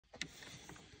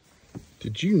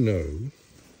Did you know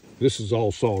this is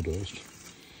all sawdust?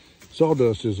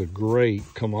 Sawdust is a great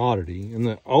commodity. In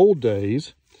the old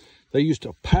days, they used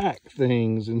to pack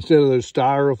things instead of those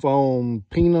styrofoam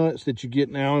peanuts that you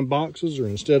get now in boxes, or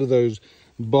instead of those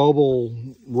bubble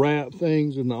wrap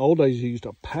things. In the old days, you used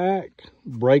to pack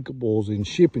breakables in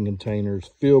shipping containers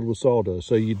filled with sawdust.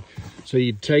 So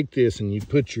you'd take this and you'd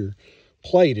put your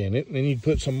plate in it, and then you'd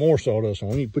put some more sawdust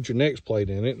on it. You'd put your next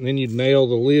plate in it, and then you'd nail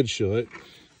the lid shut,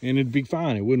 and it'd be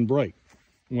fine. It wouldn't break.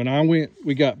 When I went,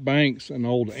 we got Banks an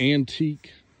old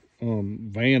antique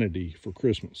vanity for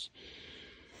Christmas.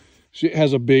 She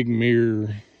has a big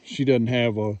mirror. She doesn't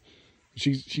have a,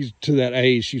 she's to that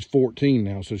age, she's 14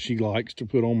 now, so she likes to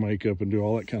put on makeup and do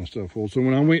all that kind of stuff. Well, so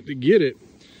when I went to get it,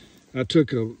 I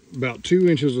took about 2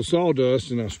 inches of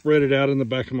sawdust and I spread it out in the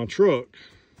back of my truck,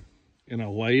 and I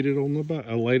laid it on the back.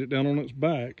 I laid it down on its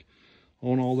back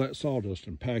on all that sawdust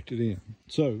and packed it in.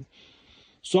 So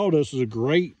sawdust is a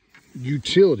great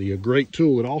utility, a great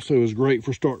tool. It also is great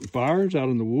for starting fires out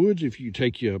in the woods. If you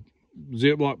take your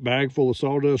Ziploc bag full of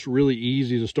sawdust, really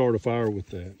easy to start a fire with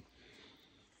that.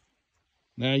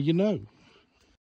 Now you know.